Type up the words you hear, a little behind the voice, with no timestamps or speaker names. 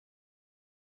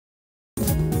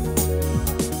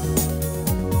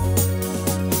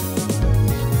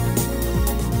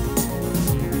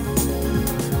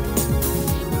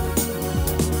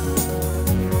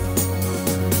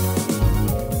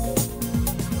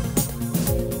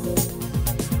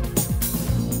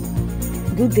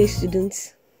Good day,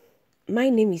 students. My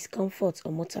name is Comfort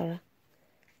Omotara.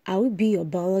 I will be your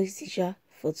biology teacher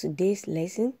for today's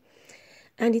lesson,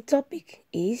 and the topic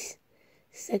is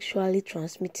sexually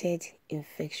transmitted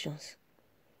infections,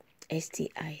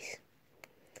 STIs.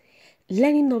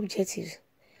 Learning objectives.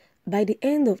 By the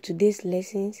end of today's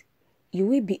lessons, you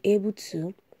will be able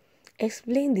to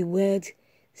explain the word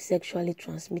sexually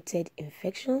transmitted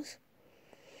infections,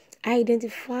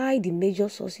 identify the major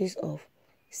sources of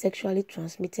sexually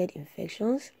transmitted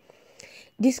infections,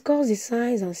 discuss the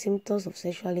signs and symptoms of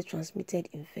sexually transmitted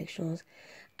infections,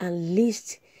 and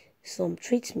list some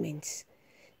treatments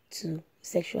to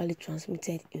sexually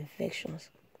transmitted infections.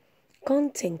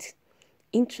 Content: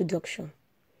 introduction,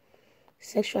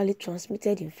 sexually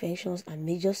transmitted infections and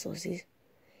major sources,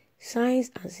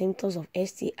 signs and symptoms of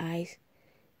STIs,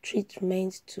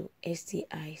 treatments to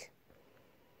STIs.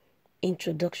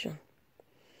 Introduction.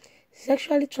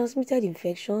 Sexually transmitted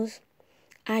infections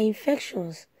are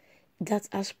infections that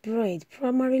are spread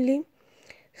primarily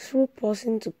through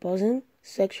person-to-person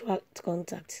sexual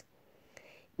contact.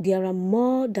 There are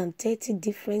more than 30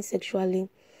 different sexually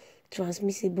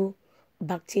transmissible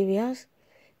bacteria,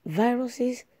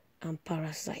 viruses, and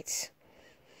parasites.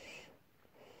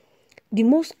 The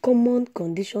most common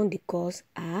conditions they cause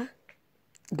are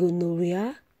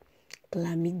gonorrhea,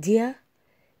 chlamydia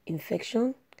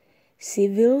infection,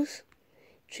 syphilis,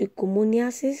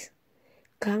 trichomoniasis,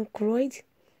 chancroid,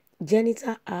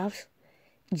 genital herpes,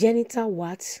 genital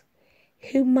warts,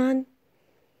 human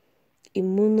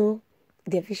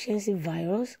immunodeficiency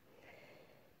virus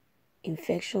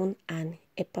infection, and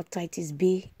hepatitis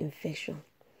B infection.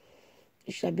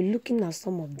 You shall be looking at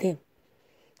some of them.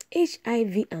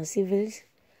 HIV and syphilis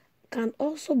can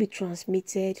also be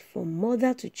transmitted from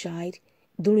mother to child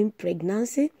during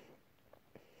pregnancy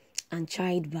and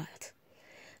childbirth,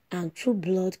 and through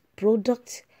blood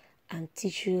product and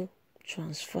tissue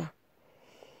transfer.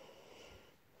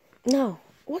 Now,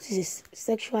 what is a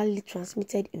sexually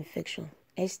transmitted infection,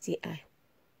 STI?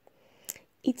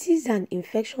 It is an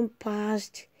infection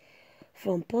passed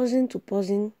from person to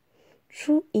person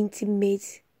through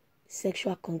intimate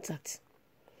sexual contact.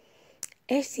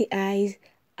 STIs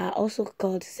are also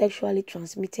called sexually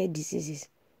transmitted diseases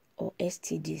or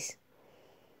STDs.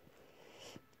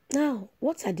 Now,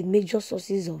 what are the major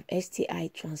sources of STI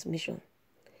transmission?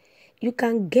 You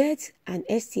can get an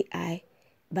STI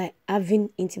by having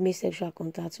intimate sexual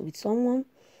contact with someone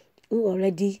who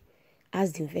already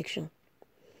has the infection.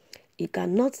 You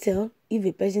cannot tell if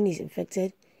a person is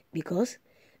infected because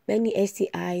many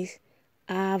STIs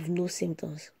have no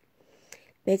symptoms.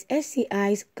 But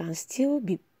STIs can still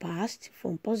be passed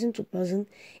from person to person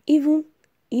even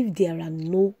if there are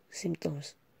no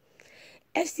symptoms.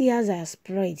 STIs are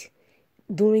spread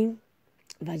during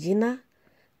vaginal,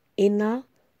 anal,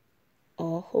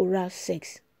 or oral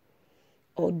sex,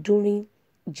 or during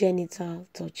genital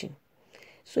touching.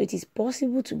 So it is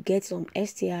possible to get some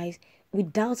STIs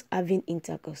without having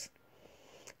intercourse.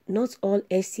 Not all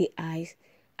STIs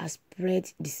are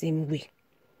spread the same way.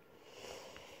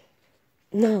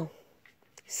 Now,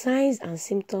 signs and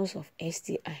symptoms of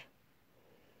STI.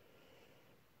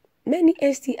 Many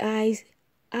STIs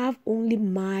have only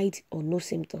mild or no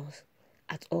symptoms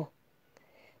at all.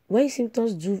 When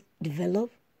symptoms do develop,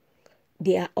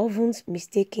 they are often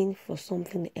mistaken for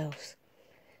something else,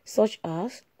 such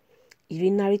as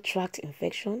urinary tract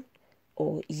infection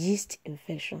or yeast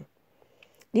infection.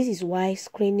 This is why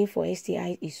screening for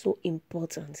STIs is so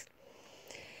important.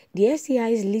 The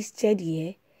STIs listed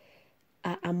here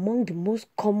are among the most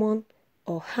common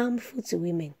or harmful to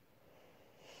women.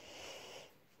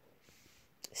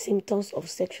 Symptoms of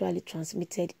sexually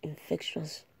transmitted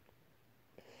infections.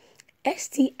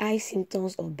 STI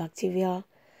symptoms of bacterial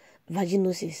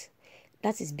vaginosis,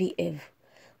 that is BF.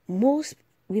 Most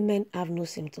women have no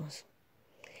symptoms.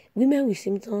 Women with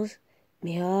symptoms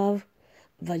may have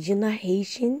vaginal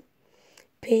itching,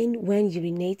 pain when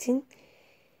urinating,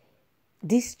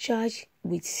 discharge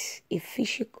with a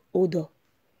fishy odor.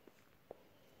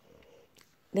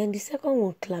 Then the second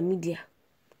one, chlamydia.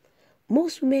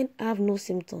 Most women have no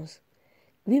symptoms.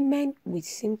 Women with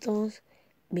symptoms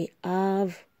may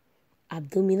have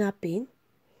abdominal pain,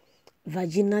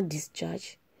 vaginal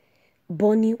discharge,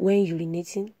 burning when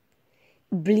urinating,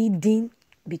 bleeding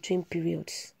between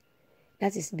periods,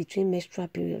 that is between menstrual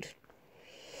periods.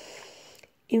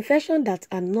 Infections that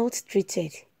are not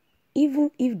treated,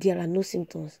 even if there are no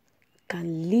symptoms,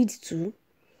 can lead to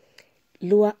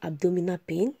lower abdominal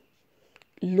pain,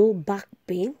 low back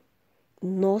pain,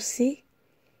 nausea,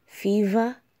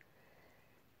 fever,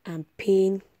 and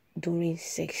pain during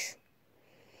sex.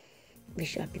 We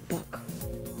shall be back.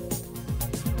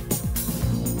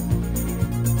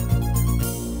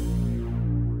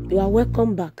 You are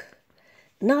welcome back.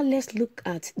 Now let's look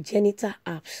at genital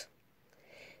herpes.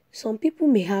 Some people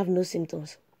may have no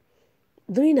symptoms.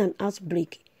 During an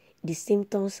outbreak, the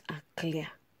symptoms are clear.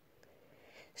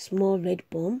 Small red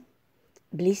bump,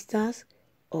 blisters,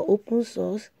 or open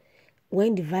sores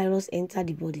when the virus enters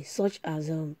the body, such as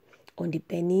on the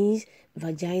penis,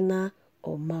 vagina,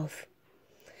 or mouth.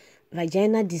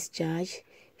 Vaginal discharge,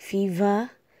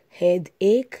 fever,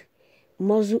 headache,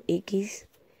 muscle aches,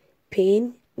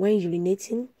 pain when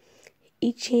urinating,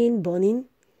 itching, burning,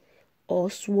 or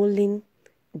swollen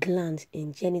glands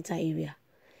in genital area,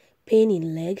 pain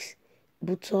in legs,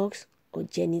 buttocks, or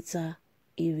genital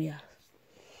area.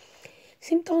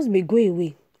 Symptoms may go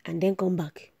away and then come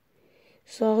back.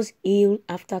 Sores heal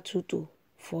after 2 to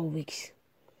 4 weeks.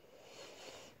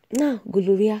 Now,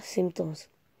 gonorrhea symptoms.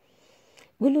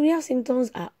 Gonorrhea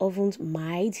symptoms are often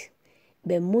mild,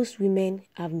 but most women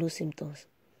have no symptoms.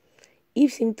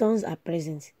 If symptoms are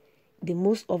present, they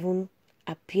most often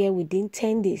appear within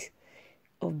 10 days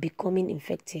of becoming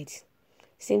infected.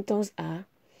 Symptoms are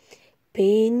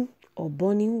pain or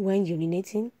burning when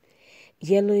urinating,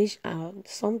 yellowish and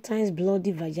sometimes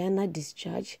bloody vaginal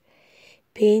discharge,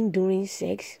 pain during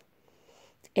sex,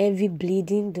 heavy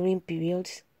bleeding during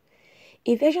periods.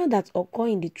 Infections that occur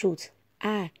in the throat,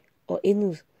 eye, or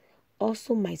anus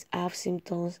also might have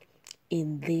symptoms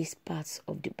in these parts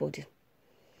of the body.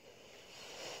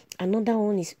 Another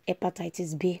one is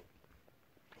hepatitis B.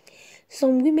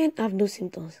 Some women have no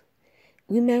symptoms.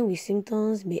 Women with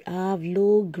symptoms may have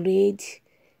low-grade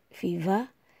fever,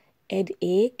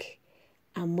 headache,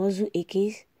 and muscle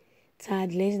aches,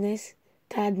 tiredness,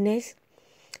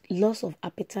 loss of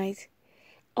appetite,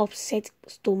 upset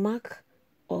stomach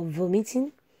or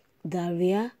vomiting,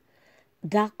 diarrhea,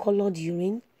 dark-colored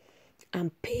urine,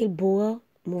 and pale bowel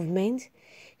movement,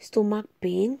 stomach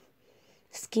pain,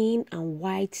 skin and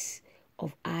whites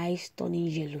of eyes turning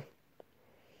yellow.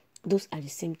 Those are the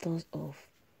symptoms of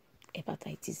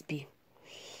hepatitis B.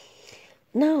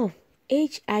 Now,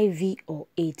 HIV or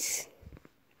AIDS.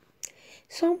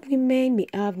 Some women may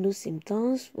have no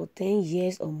symptoms for 10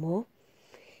 years or more.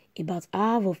 About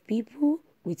half of people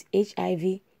with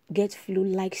HIV get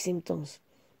flu-like symptoms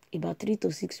about 3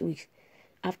 to 6 weeks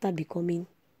after becoming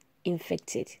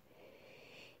infected.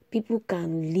 People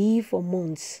can live for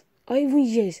months or even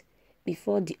years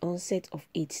before the onset of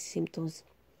AIDS symptoms.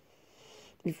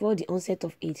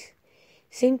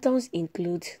 Symptoms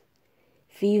include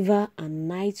fever and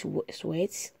night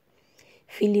sweats,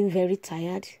 feeling very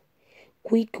tired,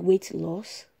 quick weight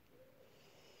loss,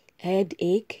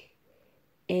 headache,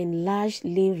 enlarged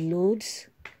lymph nodes,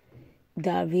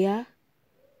 diarrhea,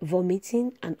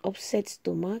 vomiting and upset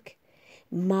stomach,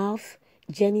 mouth,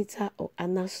 genital or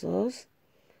anal sores,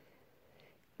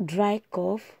 dry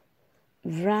cough,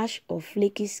 rash or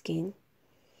flaky skin,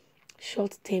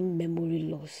 short-term memory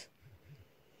loss.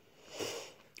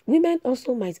 Women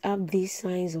also might have these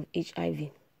signs of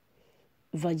HIV: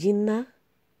 vaginal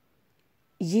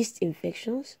yeast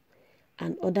infections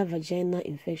and other vaginal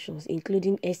infections,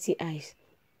 including STIs,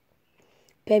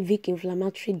 pelvic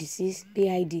inflammatory disease,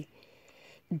 PID,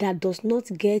 that does not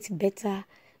get better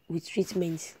with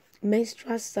treatment,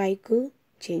 menstrual cycle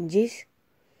changes.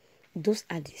 Those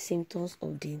are the symptoms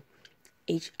of the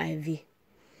HIV.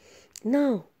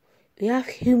 Now, we have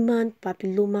human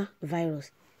papilloma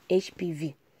virus,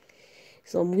 HPV.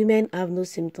 Some women have no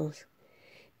symptoms.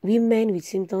 Women with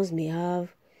symptoms may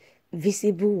have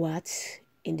visible warts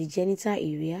in the genital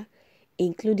area,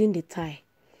 including the thigh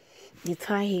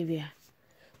area.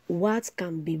 Warts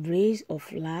can be raised or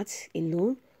flat,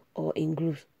 alone, or in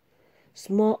groups,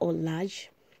 small or large,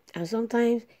 and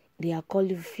sometimes they are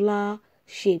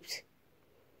cauliflower-shaped.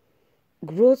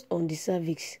 Growth on the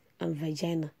cervix and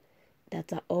vagina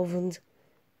that are often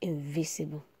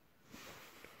invisible.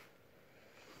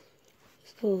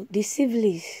 So, the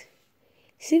syphilis.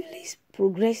 Syphilis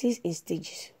progresses in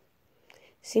stages.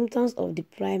 Symptoms of the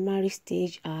primary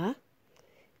stage are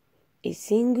a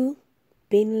single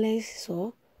painless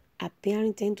sore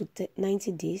appearing 10 to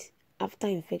 90 days after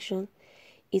infection.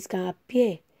 It can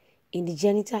appear in the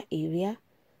genital area,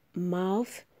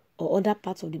 mouth, or other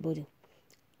parts of the body.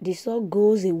 The sore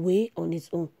goes away on its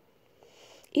own.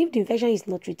 If the infection is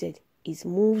not treated, it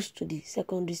moves to the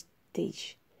secondary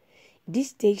stage. This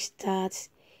stage starts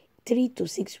 3 to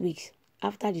 6 weeks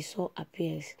after the sore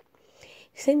appears.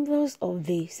 Symptoms of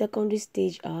the secondary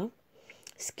stage are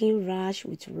skin rash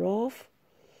with rough,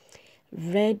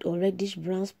 red or reddish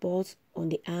brown spots on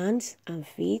the hands and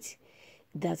feet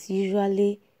that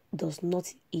usually does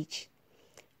not itch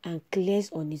and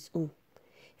clears on its own,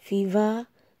 fever,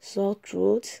 sore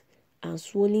throat and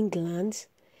swollen glands,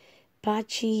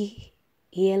 patchy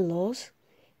hair loss,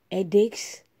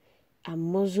 headaches and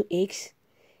muscle aches,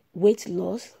 weight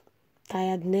loss,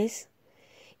 tiredness.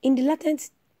 In the latent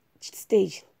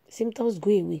stage, symptoms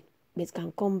go away but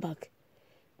can come back.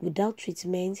 Without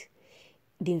treatment,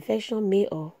 the infection may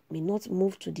or may not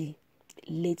move to the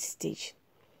late stage.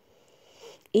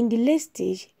 In the late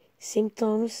stage,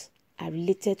 symptoms are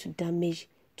related to damage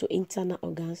to internal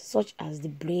organs such as the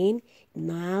brain,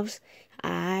 nerves,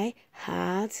 eye,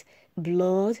 heart,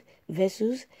 blood,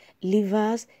 vessels,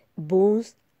 livers,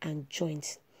 bones, and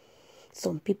joints.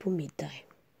 Some people may die.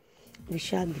 We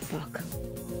shall be back.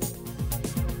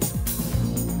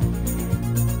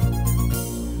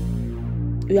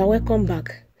 You are welcome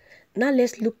back. Now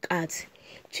let's look at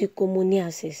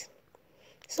trichomoniasis.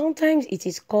 Sometimes it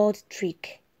is called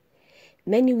trich.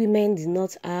 Many women do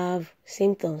not have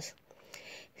symptoms.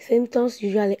 Symptoms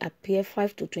usually appear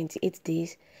 5 to 28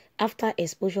 days after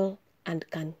exposure and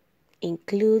can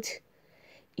include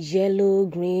yellow,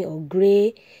 green, or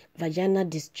gray vaginal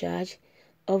discharge,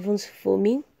 often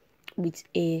foaming with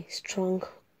a strong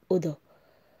odor,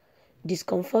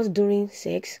 discomfort during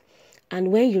sex,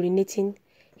 and when urinating,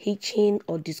 itching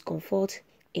or discomfort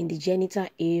in the genital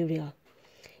area,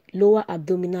 lower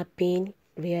abdominal pain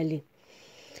rarely.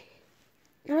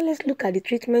 Now let's look at the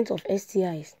treatment of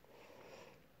STIs.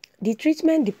 The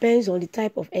treatment depends on the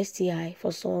type of STI.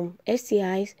 For some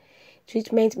STIs,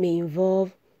 treatment may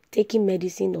involve taking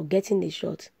medicine or getting a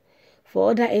shot.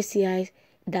 For other STIs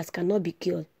that cannot be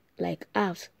cured, like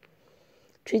herpes,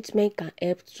 treatment can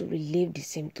help to relieve the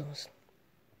symptoms.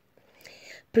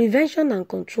 Prevention and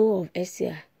control of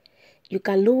STI. You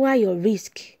can lower your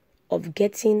risk of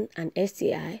getting an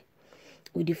STI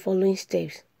with the following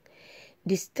steps.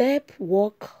 The steps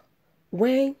work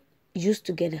when used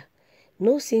together.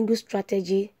 No single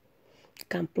strategy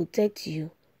can protect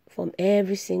you from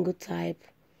every single type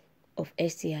of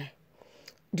STI.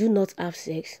 Do not have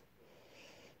sex.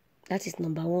 That is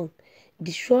number one.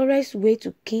 The surest way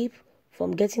to keep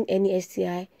from getting any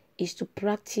STI is to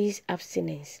practice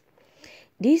abstinence.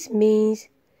 This means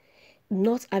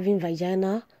not having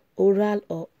vaginal, oral,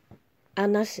 or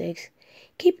anal sex.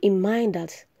 Keep in mind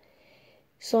that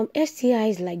some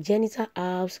STIs like genital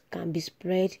herpes can be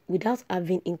spread without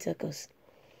having intercourse.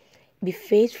 Be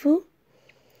faithful,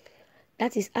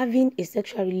 that is having a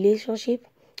sexual relationship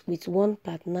with one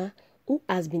partner who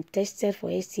has been tested for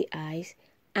STIs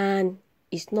and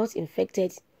is not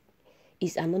infected,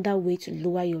 is another way to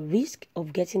lower your risk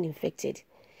of getting infected.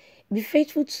 Be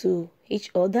faithful to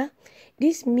each other.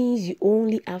 This means you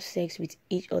only have sex with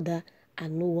each other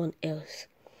and no one else.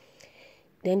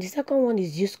 Then the second one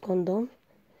is use condom.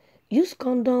 Use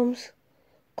condoms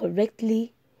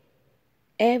correctly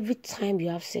every time you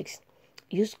have sex.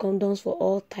 Use condoms for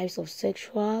all types of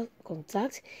sexual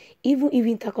contact, even if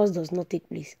intercourse does not take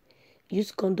place.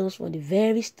 Use condoms from the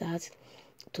very start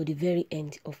to the very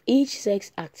end of each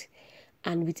sex act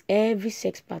and with every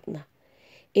sex partner.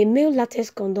 A male latex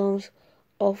condom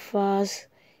offers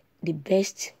the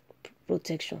best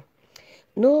protection.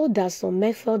 Know that some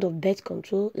method of birth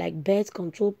control, like birth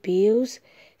control pills,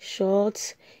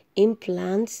 shots,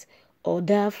 implants, or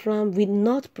diaphragm, will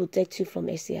not protect you from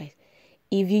STIs.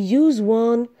 If you use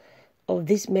one of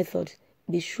these methods,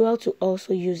 be sure to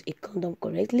also use a condom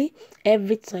correctly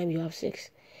every time you have sex.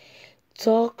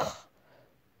 Talk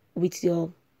with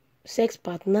your sex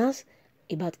partners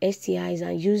about STIs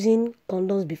and using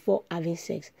condoms before having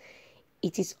sex.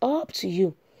 It is up to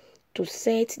you to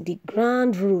set the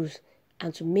ground rules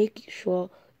and to make sure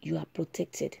you are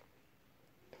protected.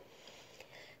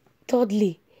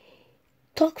 Thirdly,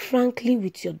 talk frankly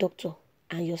with your doctor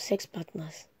and your sex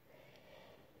partners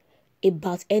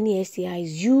about any STIs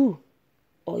you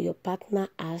or your partner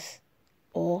has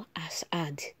or has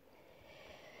had.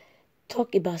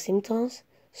 Talk about symptoms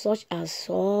such as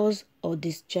sores or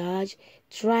discharge.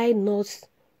 Try not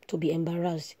to be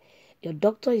embarrassed. Your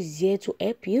doctor is here to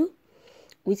help you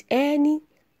with any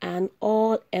and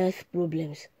all health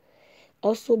problems.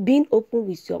 Also, being open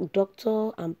with your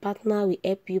doctor and partner will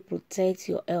help you protect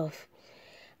your health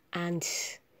and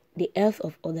the health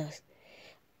of others.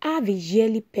 Have a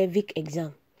yearly pelvic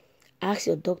exam. Ask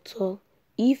your doctor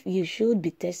if you should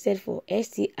be tested for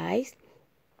STIs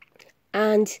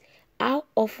and how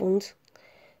often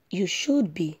you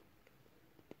should be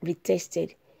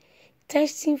retested.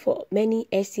 Testing for many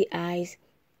STIs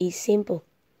is simple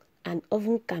and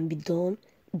often can be done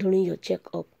during your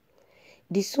checkup.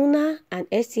 The sooner an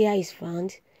STI is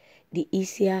found, the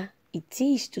easier it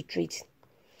is to treat.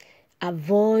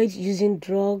 Avoid using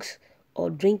drugs or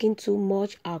drinking too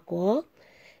much alcohol.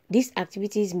 These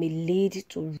activities may lead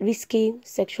to risky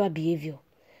sexual behavior,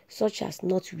 such as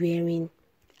not wearing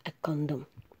a condom.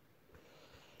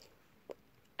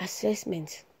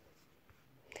 Assessment.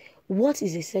 What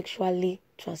is a sexually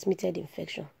transmitted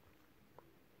infection?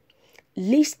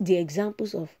 List the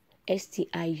examples of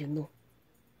STI you know.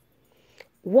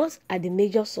 What are the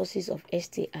major sources of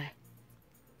STI?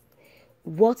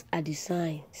 What are the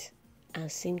signs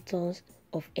and symptoms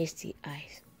of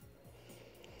STIs?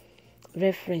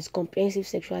 Reference: Comprehensive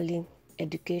Sexual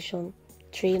Education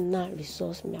Trainer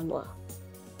Resource Manual,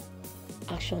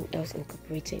 Action Health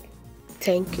Incorporated.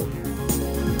 Thank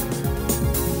you.